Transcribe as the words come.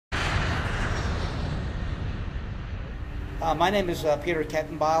My name is Peter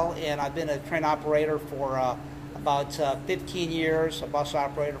Kettenbeil, and I've been a train operator for about 15 years, a bus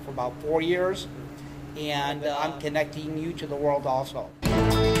operator for about 4 years, and I'm connecting you to the world also.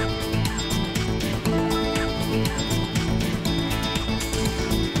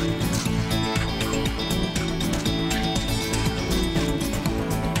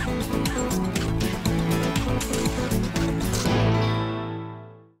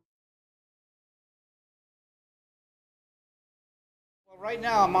 Right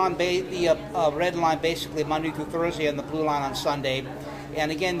now I'm on the red line basically Monday through Thursday and the blue line on Sunday.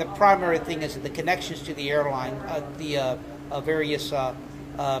 And again, the primary thing is the connections to the airline, the various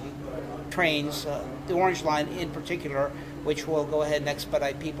trains, the orange line in particular, which will go ahead and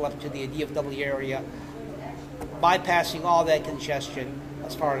expedite people up to the DFW area, bypassing all that congestion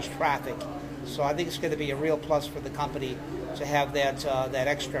as far as traffic. So I think it's going to be a real plus for the company to have that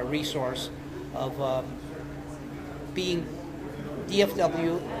extra resource of being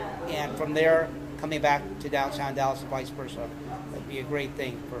DFW, and from there coming back to downtown Dallas and vice versa. That'd be a great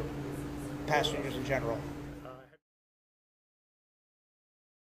thing for passengers in general.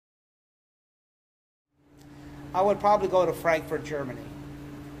 I would probably go to Frankfurt, Germany.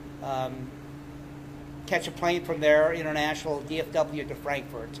 Catch a plane from there, international DFW to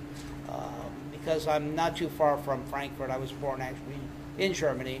Frankfurt. Because I'm not too far from Frankfurt. I was born actually in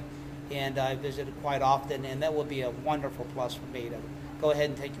Germany, and I visited quite often, and that would be a wonderful plus for me to go ahead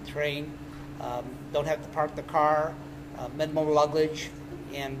and take the train. Don't have to park the car, minimal luggage,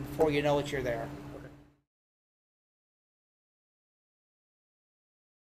 and before you know it, you're there.